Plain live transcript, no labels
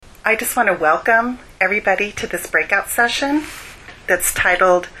I just want to welcome everybody to this breakout session that's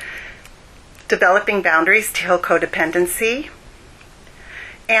titled Developing Boundaries to Heal Codependency.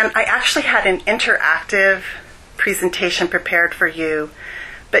 And I actually had an interactive presentation prepared for you.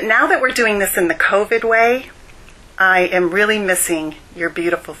 But now that we're doing this in the COVID way, I am really missing your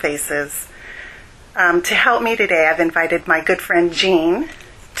beautiful faces. To help me today, I've invited my good friend Jean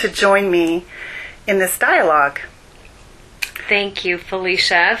to join me in this dialogue. Thank you,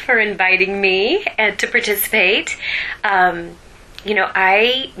 Felicia, for inviting me to participate.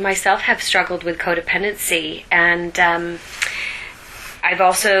 I myself have struggled with codependency, and I've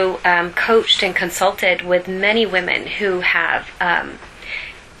also coached and consulted with many women who've had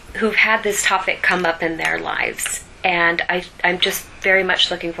this topic come up in their lives. And I'm just very much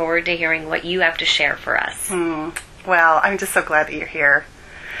looking forward to hearing what you have to share for us. Well, I'm just so glad that you're here.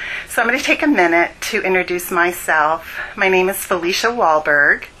 So I'm going to take a minute to introduce myself. My name is Felicia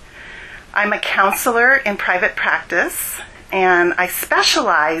Wallberg. I'm a counselor in private practice, and I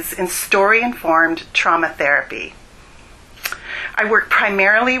specialize in story-informed trauma therapy. I work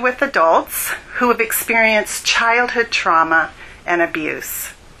primarily with adults who have experienced childhood trauma and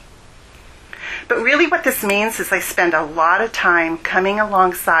abuse. But really what this means is I spend a lot of time coming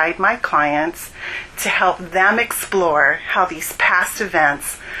alongside my clients to help them explore how these past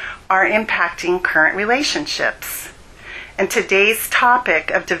events are impacting current relationships. And today's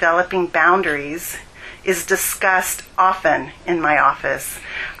topic of developing boundaries is discussed often in my office.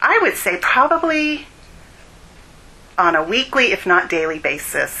 I would say probably on a weekly, if not daily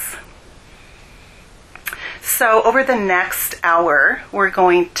basis. So over the next hour, we're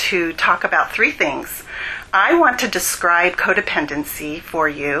going to talk about three things. I want to describe codependency for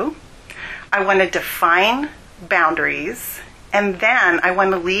you. I want to define boundaries. And then I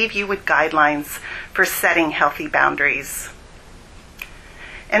want to leave you with guidelines for setting healthy boundaries.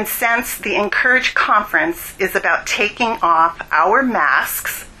 And since the Encourage Conference is about taking off our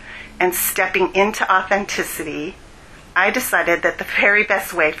masks and stepping into authenticity, I decided that the very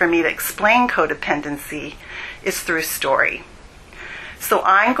best way for me to explain codependency is through story. So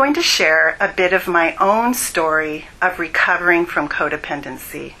I'm going to share a bit of my own story of recovering from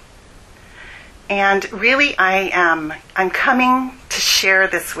codependency. And really I'm coming to share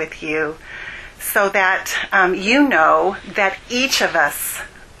this with you so that you know that each of us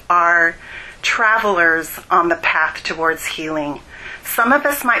are travelers on the path towards healing. Some of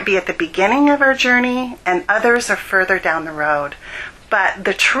us might be at the beginning of our journey and others are further down the road. But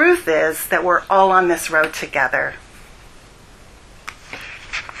the truth is that we're all on this road together.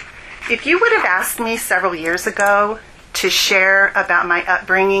 If you would have asked me several years ago to share about my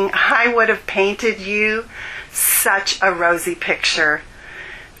upbringing, I would have painted you such a rosy picture.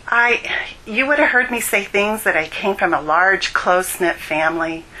 You would have heard me say things that I came from a large, close-knit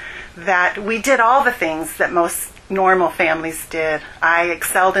family, that we did all the things that most normal families did. I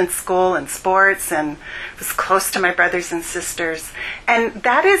excelled in school and sports and was close to my brothers and sisters. And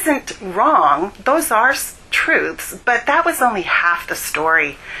that isn't wrong. Those are truths, but that was only half the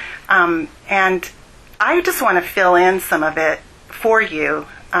story. And I just want to fill in some of it for you.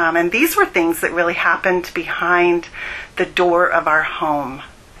 And these were things that really happened behind the door of our home.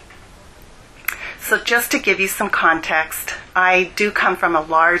 So just to give you some context, I do come from a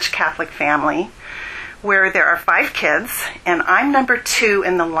large Catholic family where there are 5 kids, and I'm number 2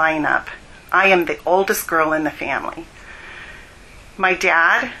 in the lineup. I am the oldest girl in the family. My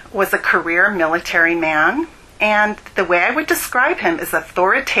dad was a career military man, and the way I would describe him is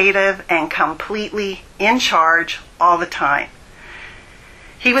authoritative and completely in charge all the time.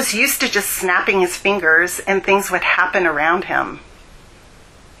 He was used to just snapping his fingers and things would happen around him.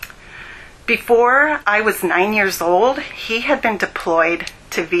 Before I was 9 years old, he had been deployed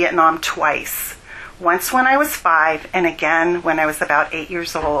to Vietnam twice. Once when I was 5 and again when I was about 8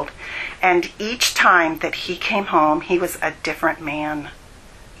 years old. And each time that he came home, he was a different man.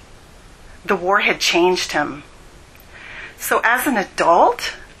 The war had changed him. So as an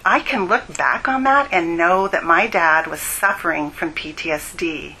adult, I can look back on that and know that my dad was suffering from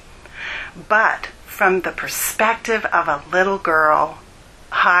PTSD. But from the perspective of a little girl,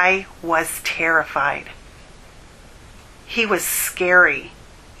 I was terrified. He was scary.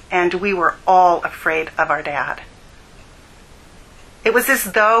 And we were all afraid of our dad. It was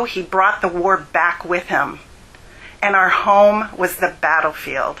as though he brought the war back with him, and our home was the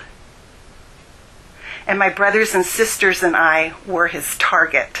battlefield. And my brothers and sisters and I were his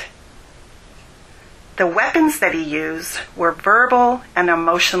target. The weapons that he used were verbal and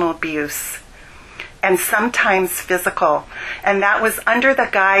emotional abuse, and sometimes physical. And that was under the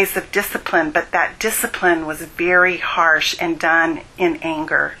guise of discipline, but that discipline was very harsh and done in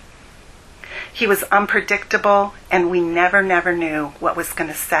anger. He was unpredictable, and we never knew what was going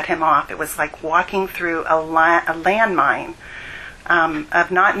to set him off. It was like walking through a landmine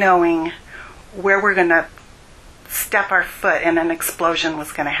of not knowing where we're going to step our foot and an explosion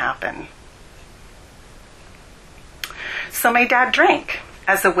was going to happen. So my dad drank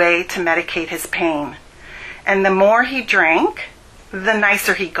as a way to medicate his pain. And the more he drank, the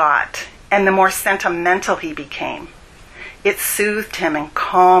nicer he got, and the more sentimental he became. It soothed him and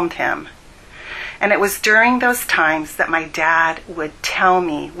calmed him. And it was during those times that my dad would tell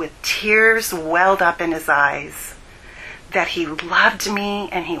me, with tears welled up in his eyes, that he loved me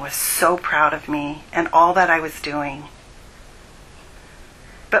and he was so proud of me and all that I was doing.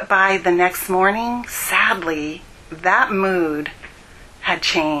 But by the next morning, sadly, that mood had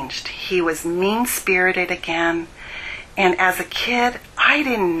changed. He was mean-spirited again. And as a kid, I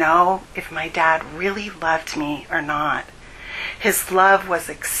didn't know if my dad really loved me or not. His love was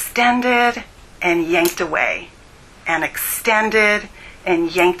extended and yanked away, and extended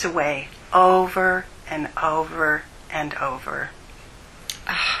and yanked away over and over and over.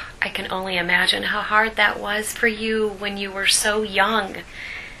 Oh, I can only imagine how hard that was for you when you were so young.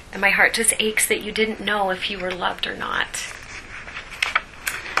 And my heart just aches that you didn't know if you were loved or not.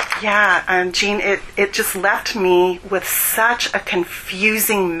 Yeah, Jean, it just left me with such a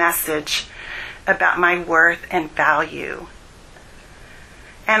confusing message about my worth and value.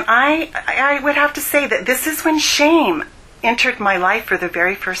 And I would have to say that this is when shame entered my life for the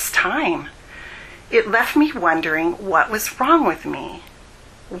very first time. It left me wondering what was wrong with me.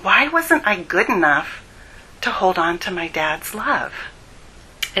 Why wasn't I good enough to hold on to my dad's love?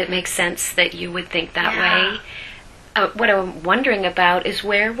 It makes sense that you would think that way. What I'm wondering about is,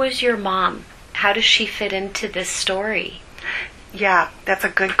 where was your mom? How does she fit into this story? Yeah, that's a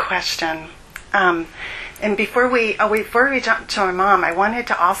good question. And before we jump to my mom, I wanted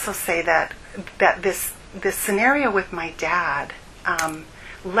to also say that this scenario with my dad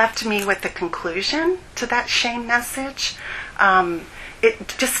left me with the conclusion to that shame message.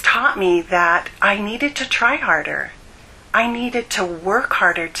 It just taught me that I needed to try harder. I needed to work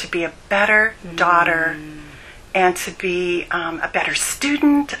harder to be a better daughter and to be a better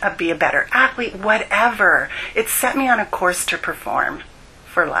student, be a better athlete, whatever. It set me on a course to perform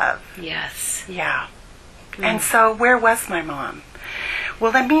for love. Yes. Yeah. And so where was my mom?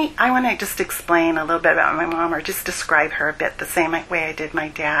 Well, I want to just explain a little bit about my mom, or just describe her a bit the same way I did my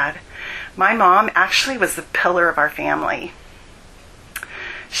dad. My mom actually was the pillar of our family.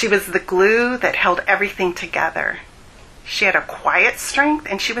 She was the glue that held everything together. She had a quiet strength,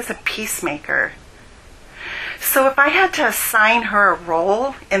 and she was a peacemaker. So if I had to assign her a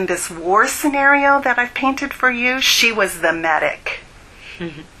role in this war scenario that I've painted for you, she was the medic.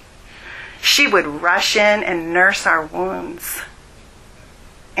 Mm-hmm. She would rush in and nurse our wounds.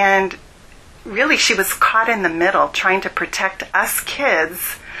 And really, she was caught in the middle, trying to protect us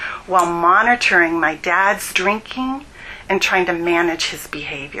kids while monitoring my dad's drinking and trying to manage his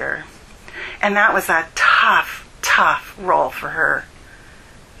behavior. And that was a tough role for her.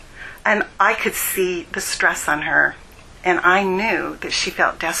 And I could see the stress on her. And I knew that she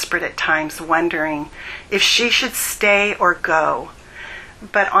felt desperate at times, wondering if she should stay or go.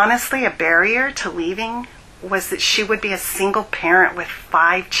 But honestly, a barrier to leaving was that she would be a single parent with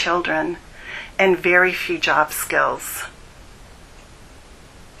 5 children and very few job skills.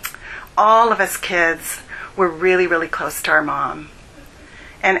 All of us kids were really, really close to our mom.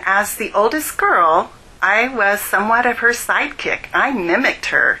 And as the oldest girl, I was somewhat of her sidekick. I mimicked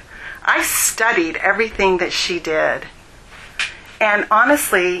her. I studied everything that she did. And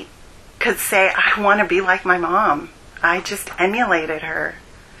honestly, could say I want to be like my mom. I just emulated her.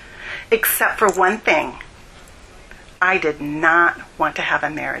 Except for one thing. I did not want to have a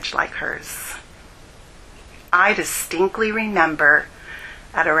marriage like hers. I distinctly remember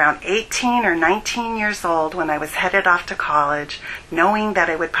at around 18 or 19 years old, when I was headed off to college, knowing that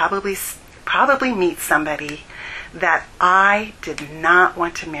I would probably meet somebody, that I did not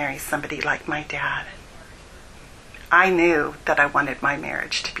want to marry somebody like my dad. I knew that I wanted my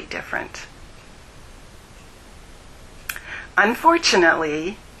marriage to be different.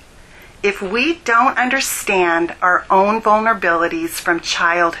 Unfortunately, if we don't understand our own vulnerabilities from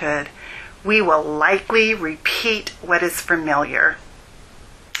childhood, we will likely repeat what is familiar.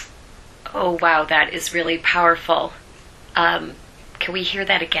 Oh, wow, that is really powerful. Can we hear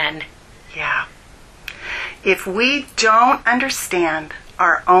that again? Yeah. If we don't understand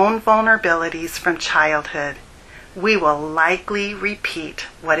our own vulnerabilities from childhood, we will likely repeat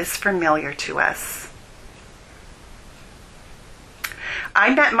what is familiar to us.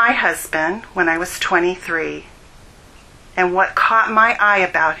 I met my husband when I was 23. And what caught my eye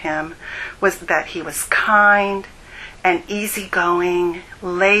about him was that he was kind and easygoing,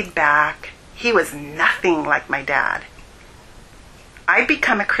 laid back. He was nothing like my dad. I'd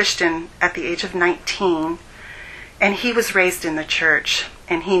become a Christian at the age of 19, and he was raised in the church,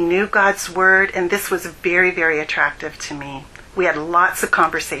 and he knew God's word, and this was very, very attractive to me. We had lots of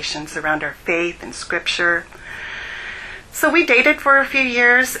conversations around our faith and scripture. So we dated for a few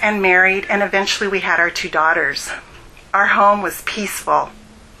years and married, and eventually we had our 2 daughters. Our home was peaceful,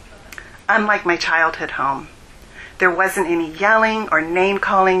 unlike my childhood home. There wasn't any yelling or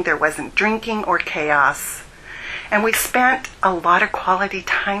name-calling. There wasn't drinking or chaos. And we spent a lot of quality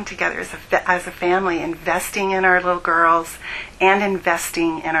time together as a family, investing in our little girls and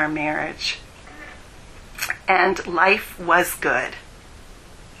investing in our marriage. And life was good.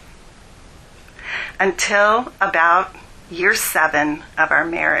 Until about year 7 of our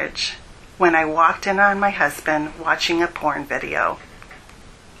marriage, when I walked in on my husband watching a porn video.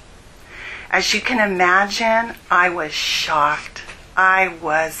 As you can imagine, I was shocked. I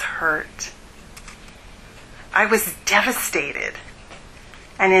was hurt. I was devastated.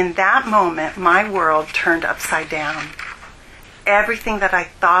 And in that moment, my world turned upside down. Everything that I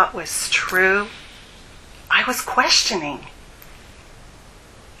thought was true, I was questioning.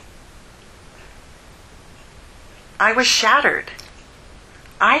 I was shattered.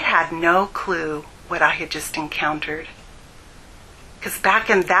 I had no clue what I had just encountered. Because back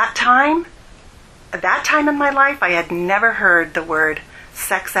in that time in my life, I had never heard the word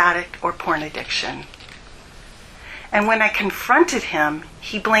sex addict or porn addiction. And when I confronted him,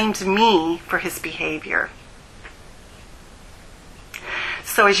 he blamed me for his behavior.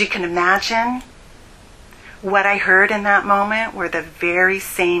 So as you can imagine, what I heard in that moment were the very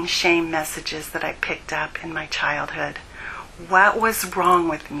same shame messages that I picked up in my childhood. What was wrong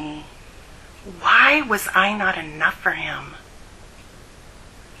with me? Why was I not enough for him?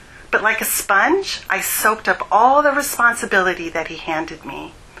 But like a sponge, I soaked up all the responsibility that he handed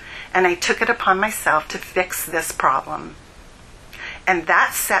me, and I took it upon myself to fix this problem. And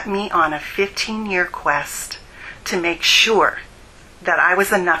that set me on a 15-year quest to make sure that I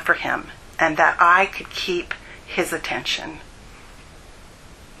was enough for him and that I could keep his attention.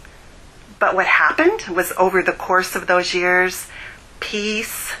 But what happened was, over the course of those years,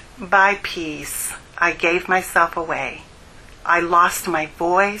 piece by piece, I gave myself away. I lost my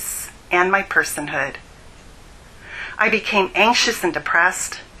voice and my personhood. I became anxious and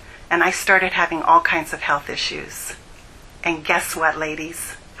depressed, and I started having all kinds of health issues. And guess what,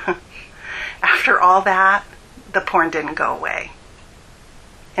 ladies? After all that, the porn didn't go away.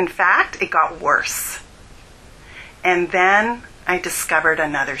 In fact, it got worse. And then I discovered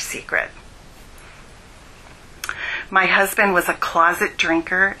another secret. My husband was a closet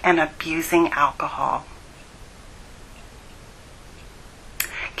drinker and abusing alcohol.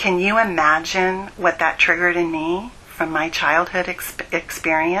 Can you imagine what that triggered in me from my childhood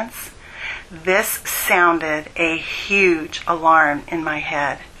experience? This sounded a huge alarm in my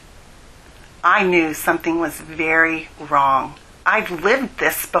head. I knew something was very wrong. I'd lived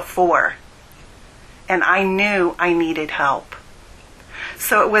this before, and I knew I needed help.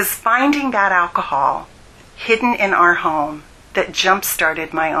 So it was finding that alcohol hidden in our home that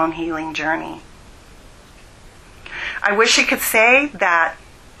jump-started my own healing journey. I wish I could say that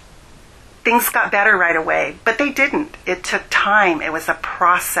things got better right away, but they didn't. It took time. It was a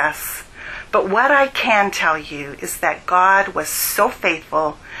process. But what I can tell you is that God was so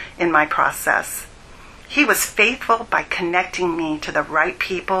faithful in my process. He was faithful by connecting me to the right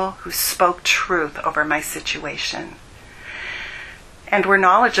people who spoke truth over my situation and were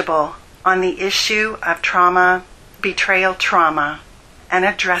knowledgeable on the issue of trauma, betrayal trauma, and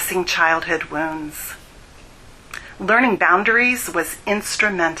addressing childhood wounds. Learning boundaries was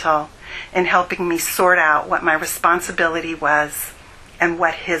instrumental in helping me sort out what my responsibility was and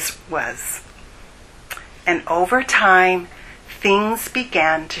what his was. And over time, things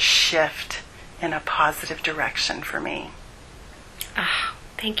began to shift in a positive direction for me. Oh,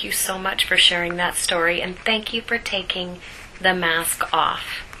 thank you so much for sharing that story, and thank you for taking the mask off.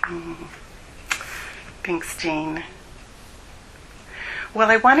 Thanks, Jean.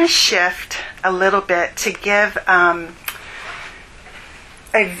 Well, I want to shift a little bit to give a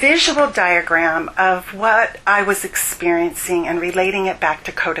visual diagram of what I was experiencing and relating it back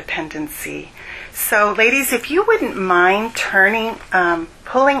to codependency. So, ladies, if you wouldn't mind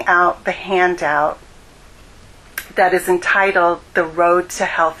pulling out the handout that is entitled The Road to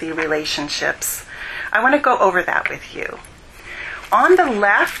Healthy Relationships. I want to go over that with you. On the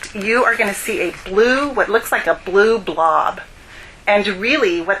left, you are going to see what looks like a blue blob. And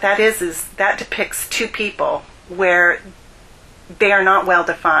really what that is that depicts two people where they are not well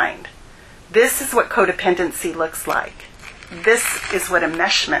defined. This is what codependency looks like. This is what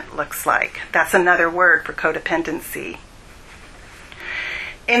enmeshment looks like. That's another word for codependency.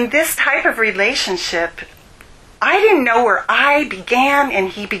 In this type of relationship, I didn't know where I began and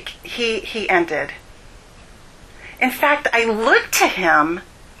he ended. In fact, I looked to him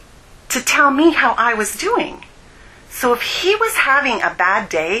to tell me how I was doing. So if he was having a bad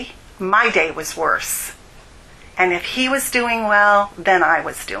day, my day was worse. And if he was doing well, then I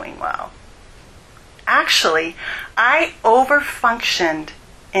was doing well. Actually, I overfunctioned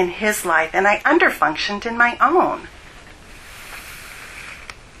in his life and I underfunctioned in my own.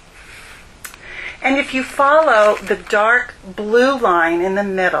 And if you follow the dark blue line in the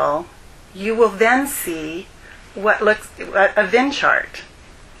middle, you will then see what looks a Venn chart,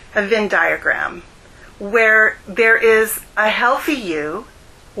 a Venn diagram, where there is a healthy you,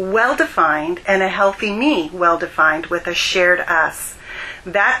 well-defined, and a healthy me, well-defined, with a shared us.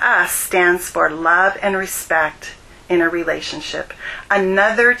 That us stands for love and respect in a relationship.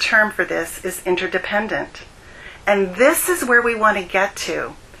 Another term for this is interdependent. And this is where we want to get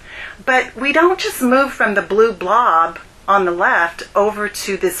to. But we don't just move from the blue blob on the left over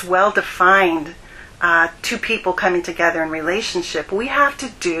to this well-defined two people coming together in relationship. We have to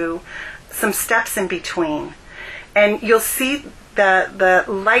do some steps in between. And you'll see the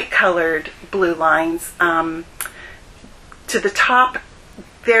light-colored blue lines. To the top,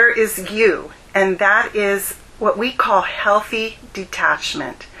 there is you, and that is what we call healthy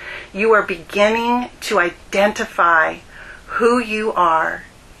detachment. You are beginning to identify who you are,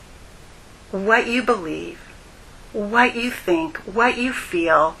 what you believe, what you think, what you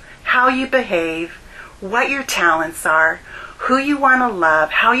feel, how you behave, what your talents are, who you want to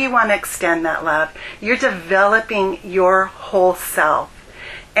love, how you want to extend that love. You're developing your whole self.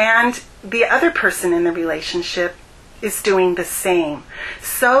 And the other person in the relationship is doing the same,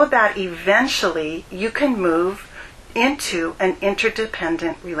 so that eventually you can move into an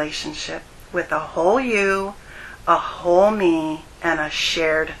interdependent relationship with a whole you, a whole me, and a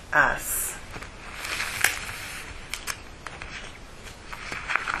shared us.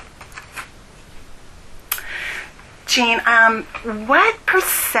 Jean, what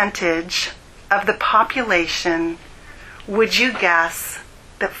percentage of the population would you guess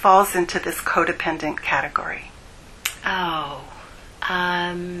that falls into this codependent category?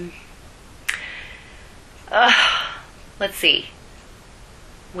 Let's see.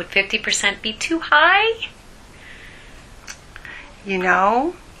 Would 50% be too high? You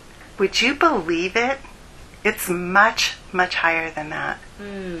know, would you believe it? It's much, much higher than that.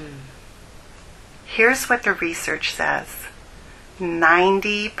 Here's what the research says.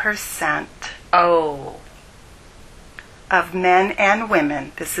 90% of men and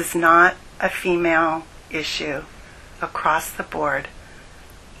women, this is not a female issue, across the board,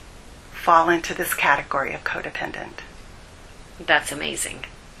 fall into this category of codependent. That's amazing.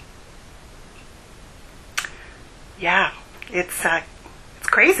 Yeah, it's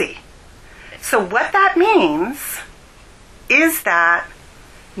crazy. So what that means is that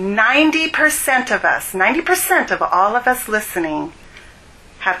 90% of us, 90% of all of us listening,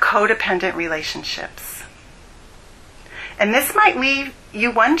 have codependent relationships. And this might leave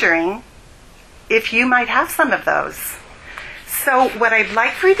you wondering if you might have some of those. So what I'd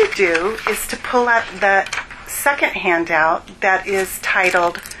like for you to do is to pull up the second handout that is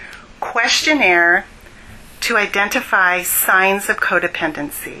titled Questionnaire to Identify Signs of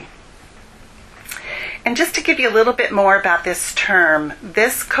Codependency. And just to give you a little bit more about this term,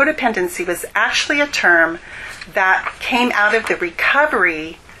 this codependency was actually a term that came out of the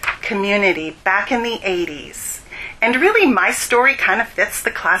recovery community back in the 80s. And really my story kind of fits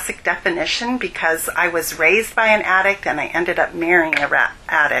the classic definition because I was raised by an addict and I ended up marrying an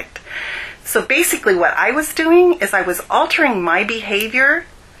addict. So basically what I was doing is I was altering my behavior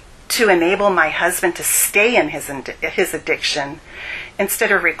to enable my husband to stay in his addiction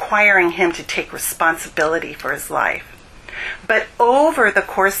instead of requiring him to take responsibility for his life. But over the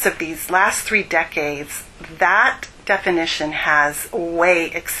course of these last 3 decades, that definition has way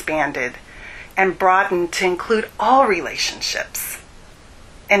expanded and broadened to include all relationships.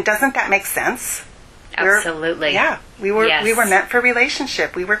 And doesn't that make sense? Absolutely. We were meant for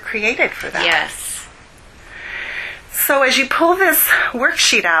relationship. We were created for that. Yes. So as you pull this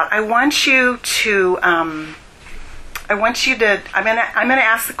worksheet out, I'm going to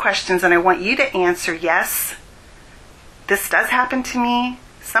ask the questions and I want you to answer yes, this does happen to me,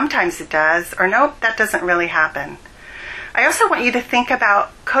 sometimes it does, or no, that doesn't really happen. I also want you to think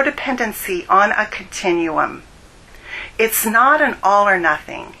about codependency on a continuum. It's not an all or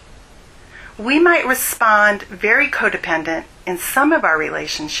nothing. we might respond very codependent in some of our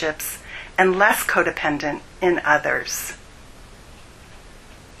relationships and less codependent in others.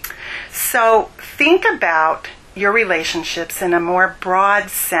 So think about your relationships in a more broad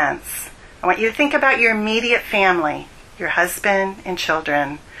sense. I want you to think about your immediate family, your husband and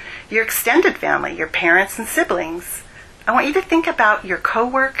children, your extended family, your parents and siblings. I want you to think about your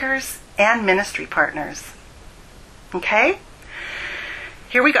coworkers and ministry partners. Okay?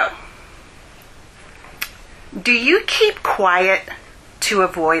 Here we go. Do you keep quiet to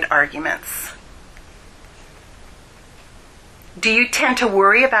avoid arguments? Do you tend to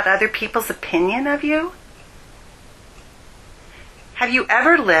worry about other people's opinion of you? Have you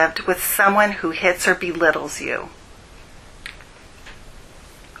ever lived with someone who hits or belittles you?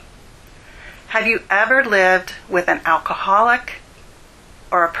 Have you ever lived with an alcoholic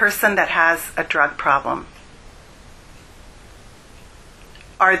or a person that has a drug problem?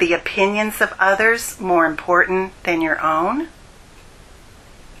 Are the opinions of others more important than your own?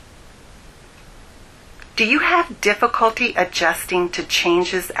 Do you have difficulty adjusting to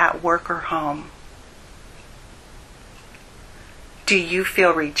changes at work or home? Do you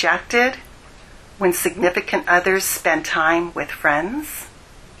feel rejected when significant others spend time with friends?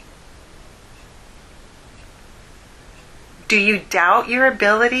 Do you doubt your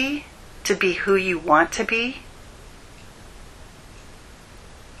ability to be who you want to be?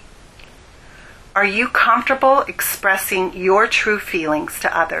 Are you comfortable expressing your true feelings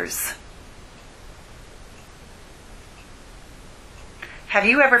to others? Have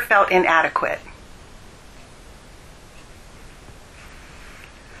you ever felt inadequate?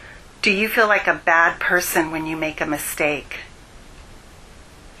 Do you feel like a bad person when you make a mistake?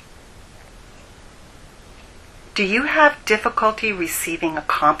 Do you have difficulty receiving a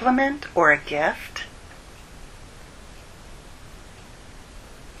compliment or a gift?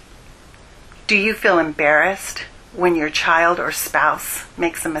 Do you feel embarrassed when your child or spouse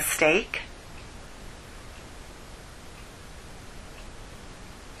makes a mistake?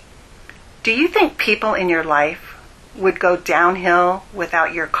 Do you think people in your life would go downhill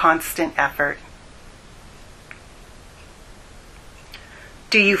without your constant effort?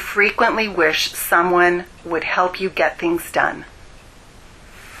 Do you frequently wish someone would help you get things done?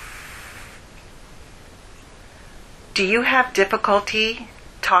 Do you have difficulty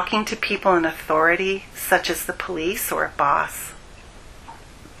talking to people in authority, such as the police or a boss?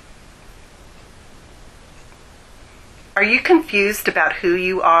 Are you confused about who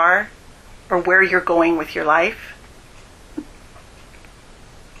you are or where you're going with your life?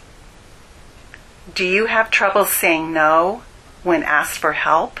 Do you have trouble saying no when asked for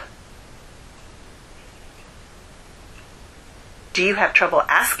help? Do you have trouble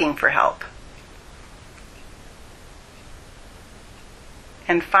asking for help?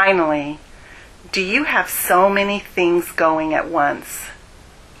 And finally, do you have so many things going at once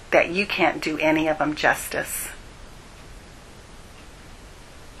that you can't do any of them justice?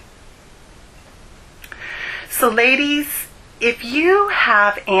 So ladies, if you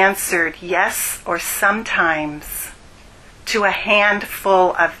have answered yes or sometimes to a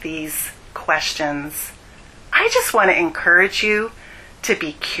handful of these questions, I just want to encourage you to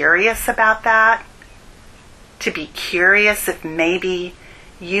be curious about that, to be curious if maybe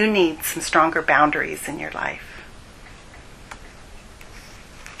you need some stronger boundaries in your life.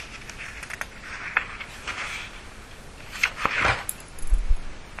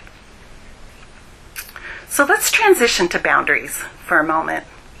 So let's transition to boundaries for a moment.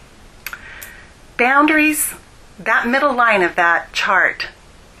 Boundaries, that middle line of that chart,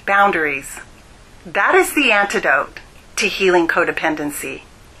 boundaries, that is the antidote to healing codependency.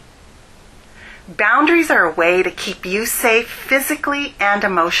 Boundaries are a way to keep you safe physically and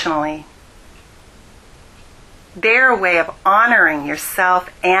emotionally. They're a way of honoring yourself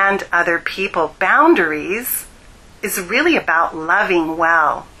and other people. Boundaries is really about loving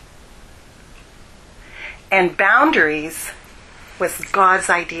well. And boundaries was God's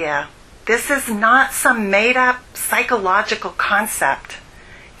idea. This is not some made-up psychological concept.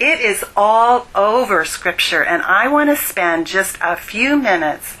 It is all over Scripture, and I want to spend just a few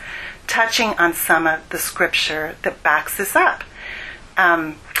minutes touching on some of the Scripture that backs this up.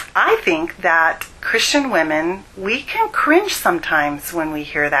 I think that Christian women, we can cringe sometimes when we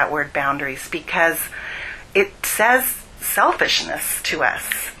hear that word boundaries because it says selfishness to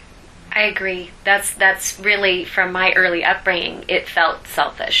us. I agree. That's really from my early upbringing. It felt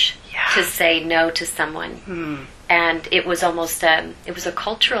selfish to say no to someone, and it was almost a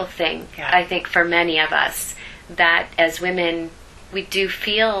cultural thing. I think for many of us that as women we do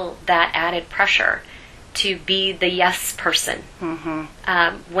feel that added pressure to be the yes person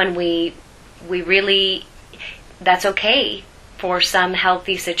when we that's okay for some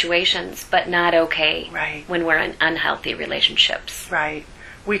healthy situations, but not okay Right. when we're in unhealthy relationships. Right.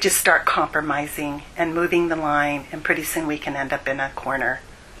 We just start compromising and moving the line, and pretty soon we can end up in a corner.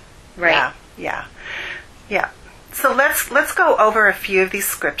 Right. Yeah. So let's go over a few of these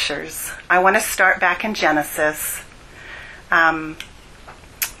scriptures. I want to start back in Genesis, in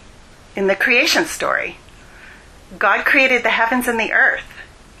the creation story. God created the heavens and the earth.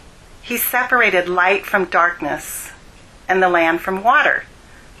 He separated light from darkness and the land from water.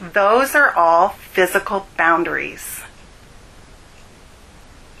 Those are all physical boundaries.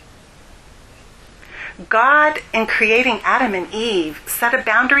 God, in creating Adam and Eve, set a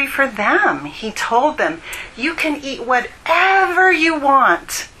boundary for them. He told them, you can eat whatever you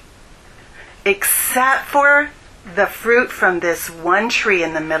want, except for the fruit from this one tree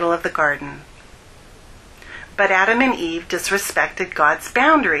in the middle of the garden. But Adam and Eve disrespected God's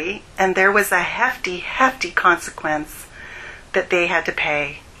boundary, and there was a hefty, hefty consequence that they had to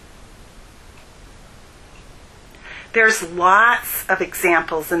pay. There's lots of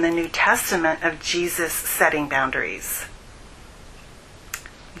examples in the New Testament of Jesus setting boundaries.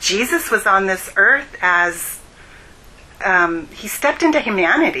 Jesus was on this earth as he stepped into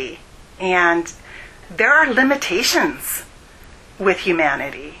humanity, and there are limitations with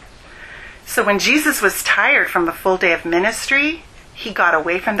humanity. So when Jesus was tired from a full day of ministry, he got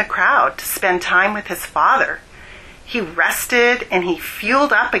away from the crowd to spend time with his Father. He rested and he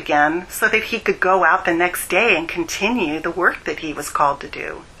fueled up again so that he could go out the next day and continue the work that he was called to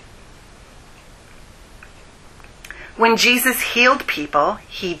do. When Jesus healed people,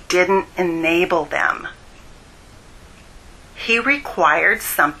 he didn't enable them. He required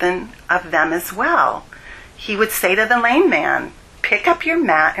something of them as well. He would say to the lame man, pick up your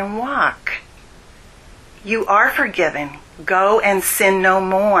mat and walk. You are forgiven. Go and sin no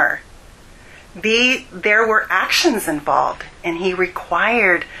more. There were actions involved, and he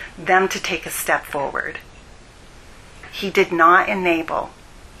required them to take a step forward. He did not enable.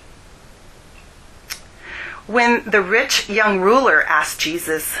 When the rich young ruler asked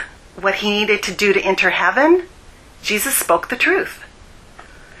Jesus what he needed to do to enter heaven, Jesus spoke the truth.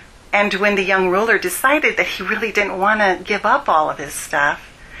 And when the young ruler decided that he really didn't want to give up all of his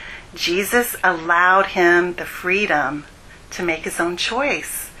stuff, Jesus allowed him the freedom to make his own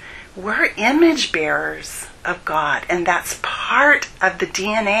choice. We're image bearers of God, and that's part of the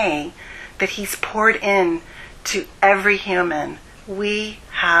DNA that he's poured in to every human. We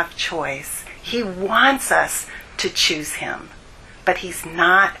have choice. He wants us to choose him, but he's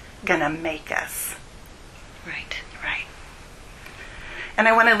not going to make us. Right. And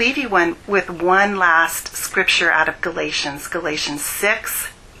I want to leave you with one last scripture out of Galatians 6,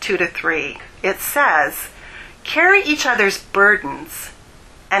 2-3. It says, carry each other's burdens,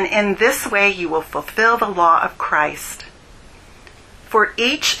 and in this way you will fulfill the law of Christ. For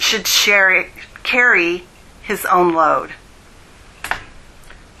each should carry his own load.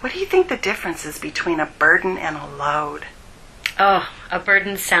 What do you think the difference is between a burden and a load? Oh, a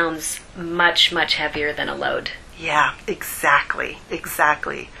burden sounds much, much heavier than a load. Yeah, exactly.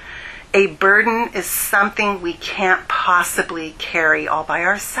 A burden is something we can't possibly carry all by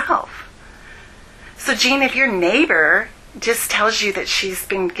ourselves. So, Jean, if your neighbor just tells you that she's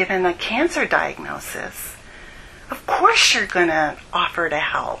been given a cancer diagnosis, of course you're going to offer to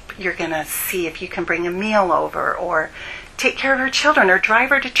help. You're going to see if you can bring a meal over or take care of her children or drive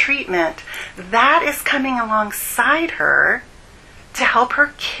her to treatment. That is coming alongside her to help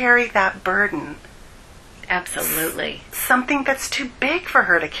her carry that burden. Absolutely. Something that's too big for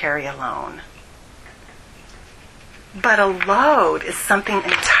her to carry alone. But a load is something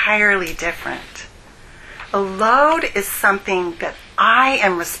entirely different. A load is something that I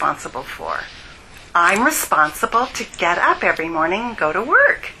am responsible for. I'm responsible to get up every morning and go to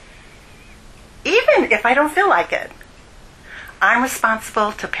work, even if I don't feel like it. I'm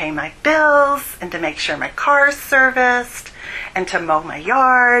responsible to pay my bills and to make sure my car is serviced and to mow my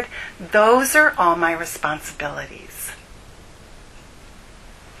yard. Those are all my responsibilities.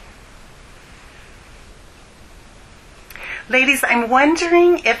 Ladies, I'm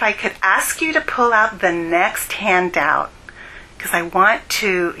wondering if I could ask you to pull out the next handout, because I want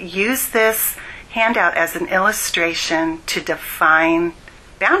to use this handout as an illustration to define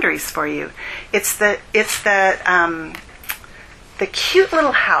boundaries for you. It's the cute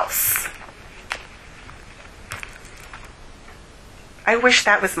little house. I wish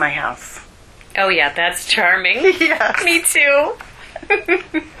that was my house. Oh yeah, that's charming. Yes. Me too.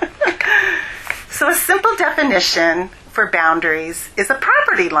 So a simple definition for boundaries is a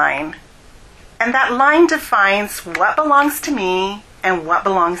property line. And that line defines what belongs to me and what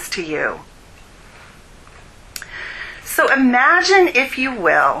belongs to you. So imagine, if you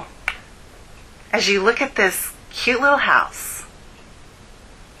will, as you look at this cute little house,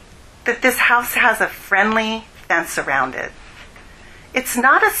 that this house has a friendly fence around it. It's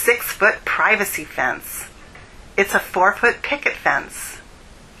not a 6-foot privacy fence. It's a 4-foot picket fence.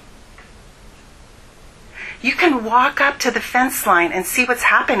 You can walk up to the fence line and see what's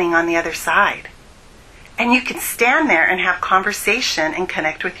happening on the other side. And you can stand there and have conversation and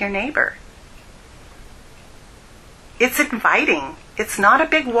connect with your neighbor. It's inviting. It's not a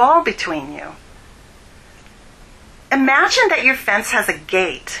big wall between you. Imagine that your fence has a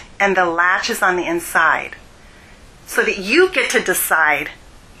gate and the latch is on the inside, so that you get to decide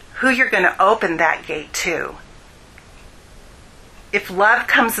who you're going to open that gate to. If love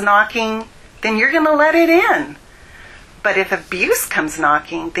comes knocking, then you're going to let it in. But if abuse comes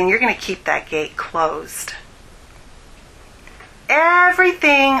knocking, then you're going to keep that gate closed.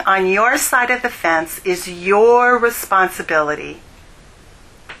 Everything on your side of the fence is your responsibility.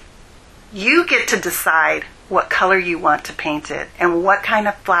 You get to decide what color you want to paint it and what kind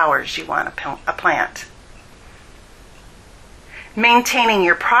of flowers you want to plant. Maintaining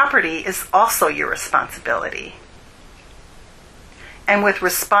your property is also your responsibility. And with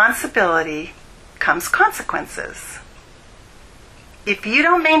responsibility comes consequences. If you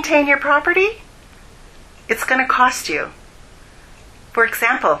don't maintain your property, it's going to cost you. For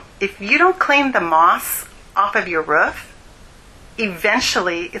example, if you don't clean the moss off of your roof,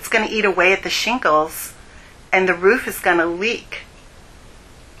 eventually it's going to eat away at the shingles and the roof is going to leak.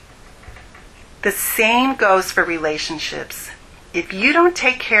 The same goes for relationships. If we don't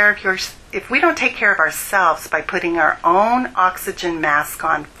take care of ourselves by putting our own oxygen mask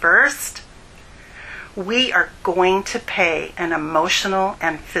on first, we are going to pay an emotional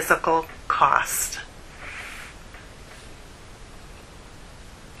and physical cost.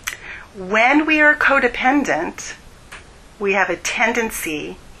 When we are codependent, we have a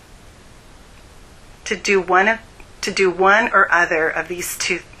tendency to do one or other of these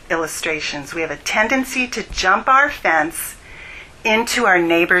two illustrations. We have a tendency to jump our fence into our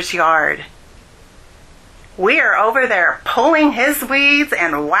neighbor's yard. We are over there pulling his weeds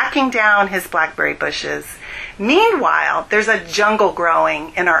and whacking down his blackberry bushes. Meanwhile, there's a jungle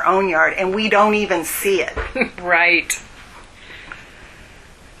growing in our own yard and we don't even see it. Right.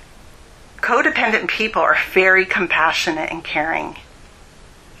 Codependent people are very compassionate and caring.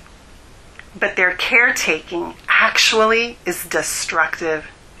 But their caretaking actually is destructive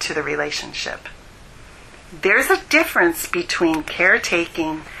to the relationship. There's a difference between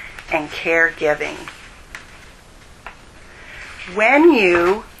caretaking and caregiving. When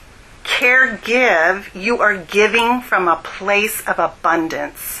you caregive, you are giving from a place of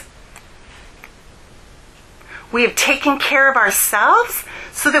abundance. We have taken care of ourselves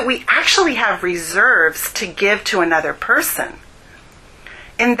so that we actually have reserves to give to another person.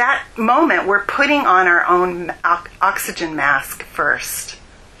 In that moment, we're putting on our own oxygen mask first,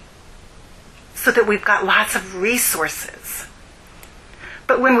 so that we've got lots of resources.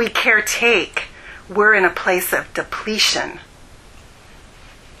 But when we caretake, we're in a place of depletion.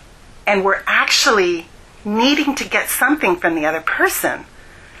 And we're actually needing to get something from the other person.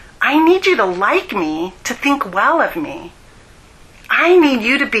 I need you to like me, to think well of me. I need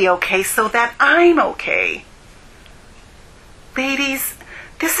you to be okay so that I'm okay. Ladies,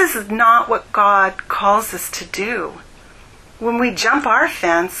 this is not what God calls us to do. When we jump our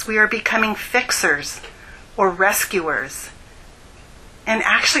fence, we are becoming fixers or rescuers. And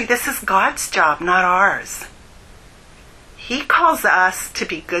actually, this is God's job, not ours. He calls us to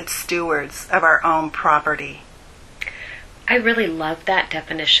be good stewards of our own property. I really love that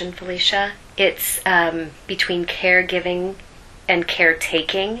definition, Felicia. It's between caregiving and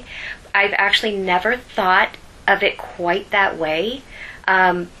caretaking. I've actually never thought of it quite that way,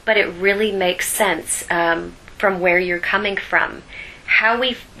 but it really makes sense from where you're coming from.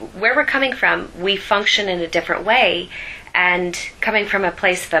 Where we're coming from, we function in a different way, and coming from a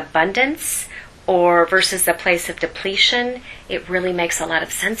place of abundance or versus a place of depletion, it really makes a lot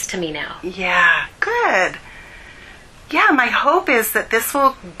of sense to me now. Yeah, good. Yeah, my hope is that this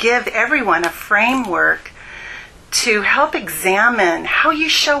will give everyone a framework to help examine how you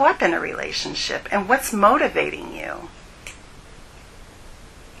show up in a relationship and what's motivating you.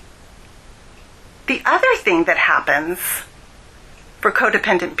 The other thing that happens for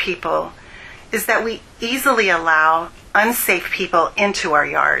codependent people is that we easily allow unsafe people into our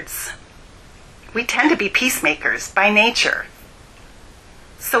yards. We tend to be peacemakers by nature.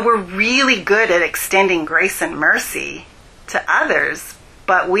 So we're really good at extending grace and mercy to others,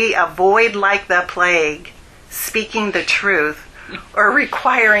 but we avoid like the plague speaking the truth or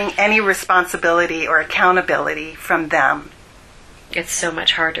requiring any responsibility or accountability from them. It's so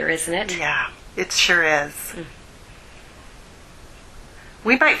much harder, isn't it? Yeah, it sure is.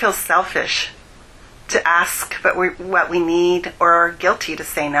 We might feel selfish to ask what we need, or are guilty to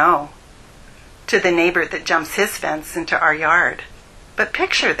say no to the neighbor that jumps his fence into our yard. But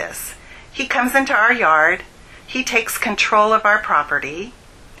picture this. He comes into our yard. He takes control of our property.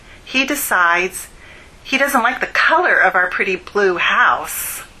 He decides he doesn't like the color of our pretty blue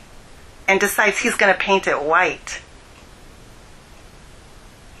house and decides he's going to paint it white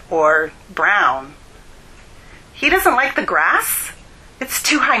or brown. He doesn't like the grass. It's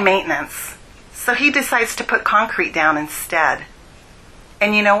too high maintenance. So he decides to put concrete down instead.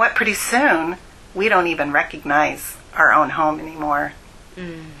 And you know what? Pretty soon, we don't even recognize our own home anymore.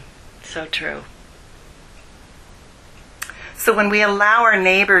 So true. So when we allow our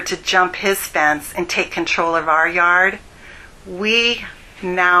neighbor to jump his fence and take control of our yard, we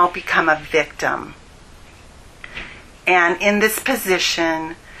now become a victim. And in this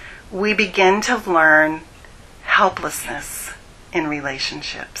position, we begin to learn helplessness in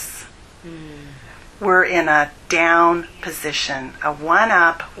relationships. We're in a down position, a one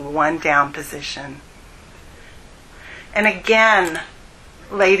up, one down position. And again,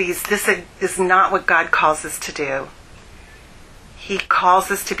 ladies, this is not what God calls us to do. He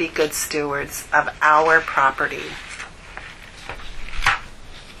calls us to be good stewards of our property.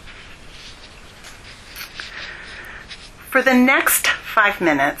 For the next 5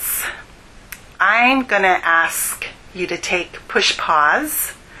 minutes, I'm going to ask you to push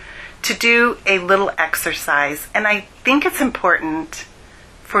pause to do a little exercise. And I think it's important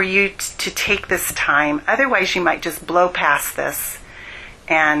for you to take this time. Otherwise, you might just blow past this.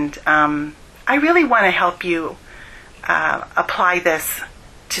 And I really want to help you apply this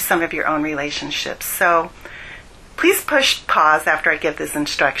to some of your own relationships. So please push pause after I give these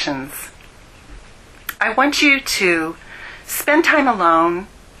instructions. I want you to spend time alone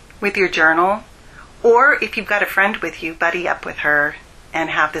with your journal, or if you've got a friend with you, buddy up with her and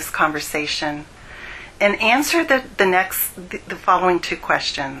have this conversation. And answer the following 2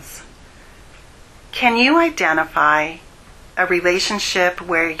 questions. Can you identify a relationship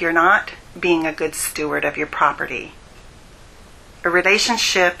where you're not being a good steward of your property? A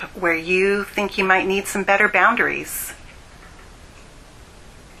relationship where you think you might need some better boundaries?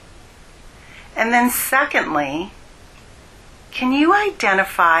 And then secondly, can you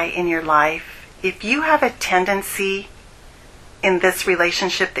identify in your life if you have a tendency in this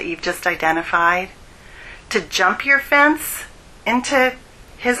relationship that you've just identified to jump your fence into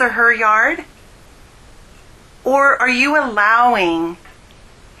his or her yard? Or are you allowing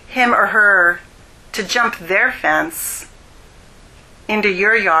him or her to jump their fence into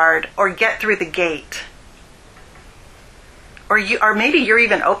your yard or get through the gate? Or maybe you're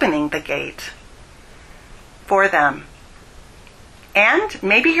even opening the gate for them. And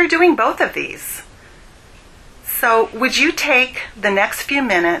maybe you're doing both of these. So would you take the next few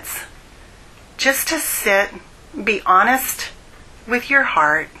minutes just to sit, be honest with your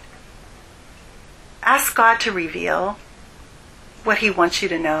heart, ask God to reveal what He wants you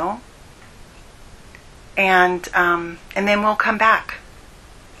to know, and then we'll come back.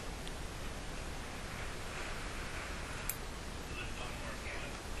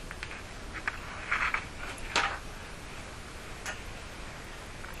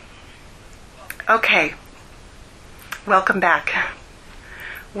 Okay, welcome back.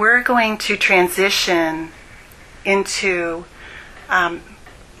 We're going to transition into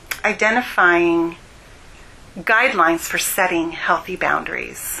identifying guidelines for setting healthy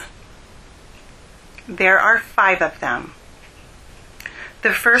boundaries. There are 5 of them.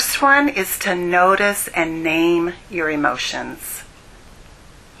 The first one is to notice and name your emotions.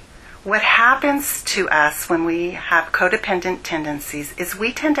 What happens to us when we have codependent tendencies is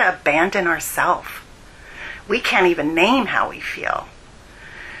we tend to abandon ourselves. We can't even name how we feel.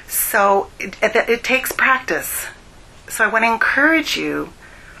 So it takes practice. So I want to encourage you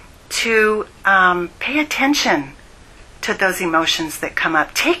to pay attention to those emotions that come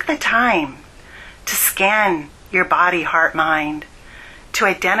up. Take the time to scan your body, heart, mind, to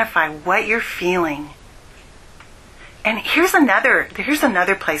identify what you're feeling. And here's another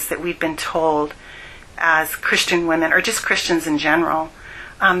place that we've been told as Christian women, or just Christians in general,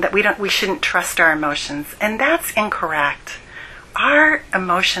 that we shouldn't trust our emotions. And that's incorrect. Our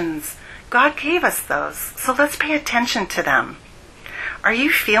emotions, God gave us those, so let's pay attention to them. Are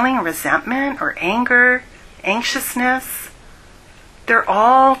you feeling resentment or anger, anxiousness? They're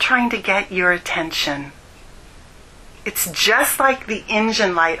all trying to get your attention. It's just like the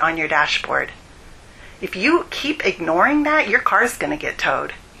engine light on your dashboard. If you keep ignoring that, your car's going to get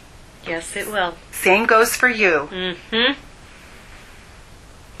towed. Yes, it will. Same goes for you. Mm-hmm.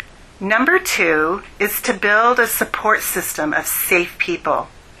 Number 2 is to build a support system of safe people.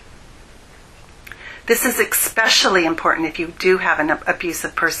 This is especially important if you do have an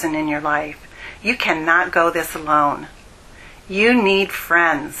abusive person in your life. You cannot go this alone. You need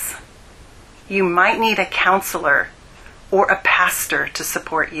friends. You might need a counselor or a pastor to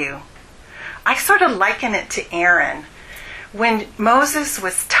support you. I sort of liken it to Aaron. When Moses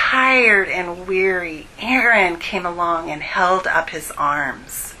was tired and weary, Aaron came along and held up his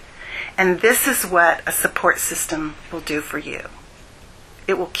arms. And this is what a support system will do for you.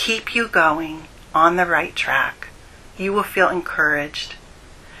 It will keep you going on the right track. You will feel encouraged.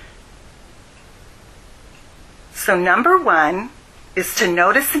 So number 1 is to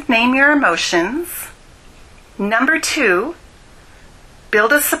notice and name your emotions. Number 2,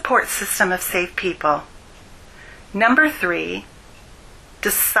 build a support system of safe people. Number 3,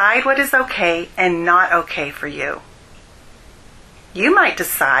 decide what is okay and not okay for you. You might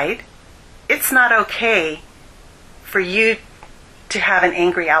decide it's not okay for you to have an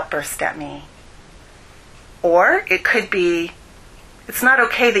angry outburst at me. Or it could be, it's not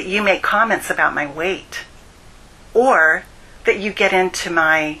okay that you make comments about my weight. Or that you get into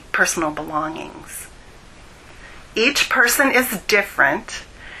my personal belongings. Each person is different,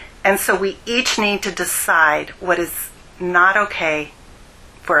 and so we each need to decide what is not okay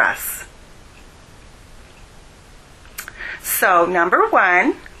for us. So, number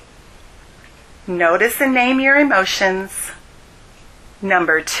 1, notice and name your emotions.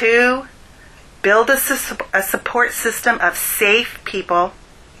 Number 2, build a support system of safe people.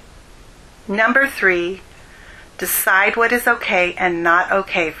 Number 3, decide what is okay and not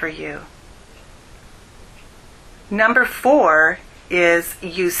okay for you. Number 4 is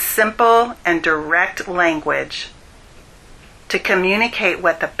use simple and direct language to communicate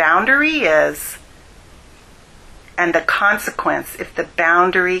what the boundary is and the consequence if the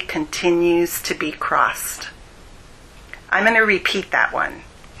boundary continues to be crossed. I'm going to repeat that one.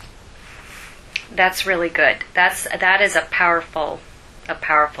 That's really good. That is a powerful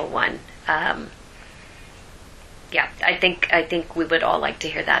one. Yeah, I think we would all like to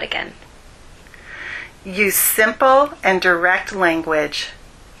hear that again. Use simple and direct language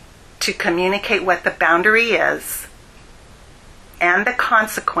to communicate what the boundary is and the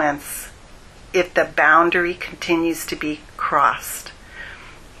consequence if the boundary continues to be crossed.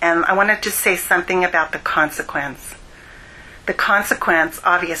 And I wanted to say something about the consequence. The consequence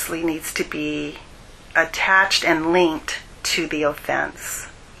obviously needs to be attached and linked to the offense.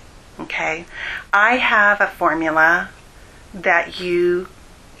 Okay? I have a formula that you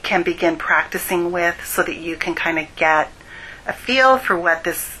can begin practicing with so that you can kind of get a feel for what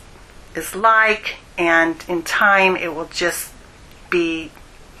this is like, and in time it will just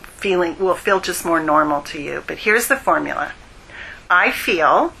will feel just more normal to you. But here's the formula. I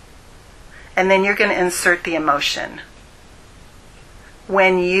feel, and then you're going to insert the emotion.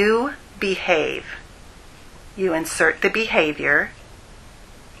 When you behave, you insert the behavior.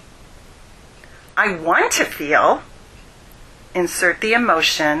 I want to feel, insert the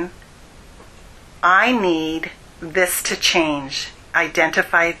emotion. I need this to change.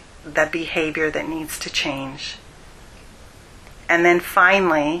 Identify the behavior that needs to change. And then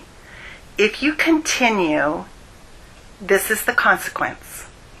finally, if you continue, this is the consequence.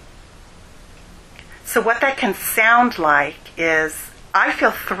 So what that can sound like is, I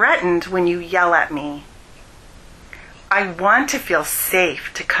feel threatened when you yell at me. I want to feel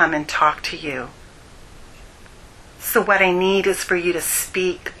safe to come and talk to you. So what I need is for you to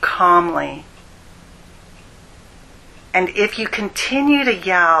speak calmly. And if you continue to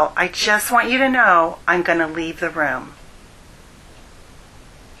yell, I just want you to know I'm going to leave the room.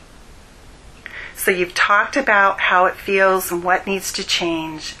 So you've talked about how it feels and what needs to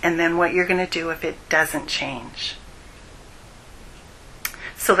change, and then what you're going to do if it doesn't change.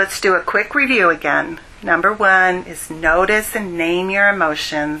 So let's do a quick review again. Number 1 is notice and name your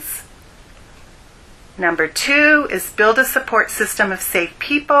emotions. Number 2 is build a support system of safe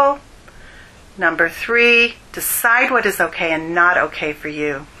people. Number 3, decide what is okay and not okay for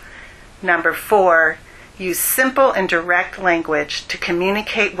you. Number 4, use simple and direct language to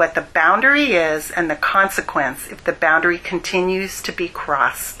communicate what the boundary is and the consequence if the boundary continues to be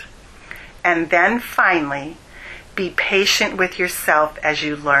crossed. And then finally, be patient with yourself as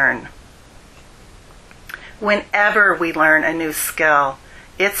you learn. Whenever we learn a new skill,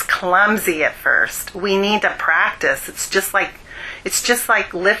 it's clumsy at first. We need to practice. It's just like It's just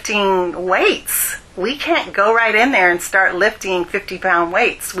like lifting weights. We can't go right in there and start lifting 50-pound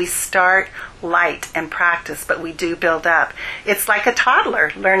weights. We start light and practice, but we do build up. It's like a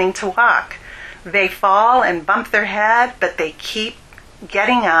toddler learning to walk. They fall and bump their head, but they keep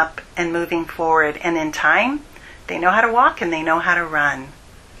getting up and moving forward. And in time, they know how to walk and they know how to run.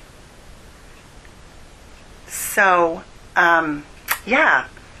 So,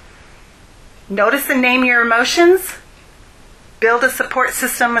 Notice and name your emotions. Build a support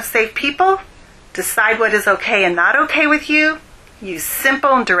system of safe people. Decide what is okay and not okay with you. Use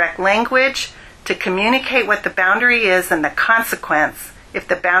simple and direct language to communicate what the boundary is and the consequence if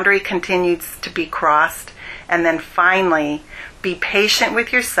the boundary continues to be crossed. And then finally, be patient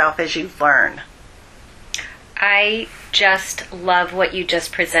with yourself as you learn. I just love what you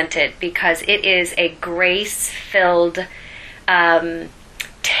just presented because it is a grace-filled,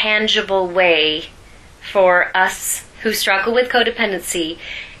 tangible way for us who struggle with codependency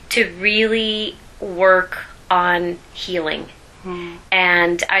to really work on healing.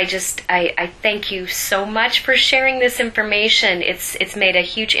 And I thank you so much for sharing this information. It's made a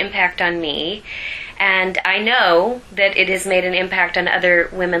huge impact on me, and I know that it has made an impact on other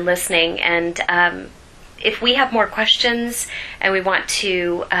women listening. And if we have more questions and we want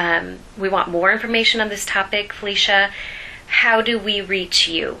more information on this topic, Felicia, how do we reach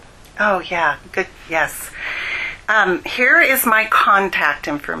you? Oh yeah, good. Yes. Here is my contact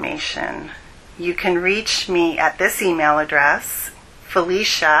information. You can reach me at this email address,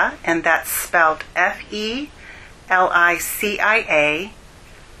 Felicia, and that's spelled Felicia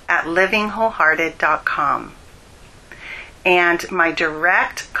at livingwholehearted.com. And my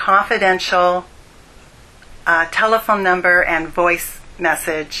direct, confidential telephone number and voice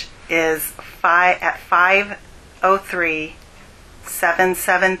message is at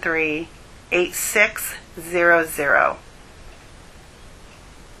 503-773-8600.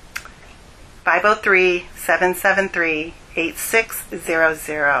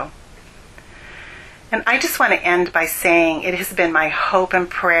 503-773-8600. And I just want to end by saying it has been my hope and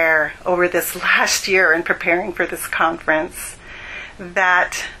prayer over this last year in preparing for this conference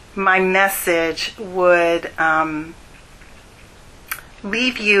that my message would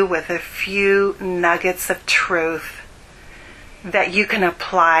leave you with a few nuggets of truth that you can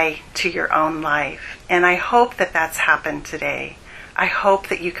apply to your own life. And I hope that that's happened today. I hope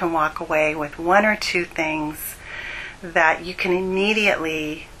that you can walk away with one or two things that you can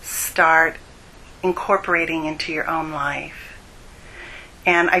immediately start incorporating into your own life.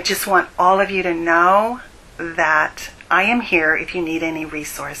 And I just want all of you to know that I am here if you need any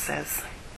resources.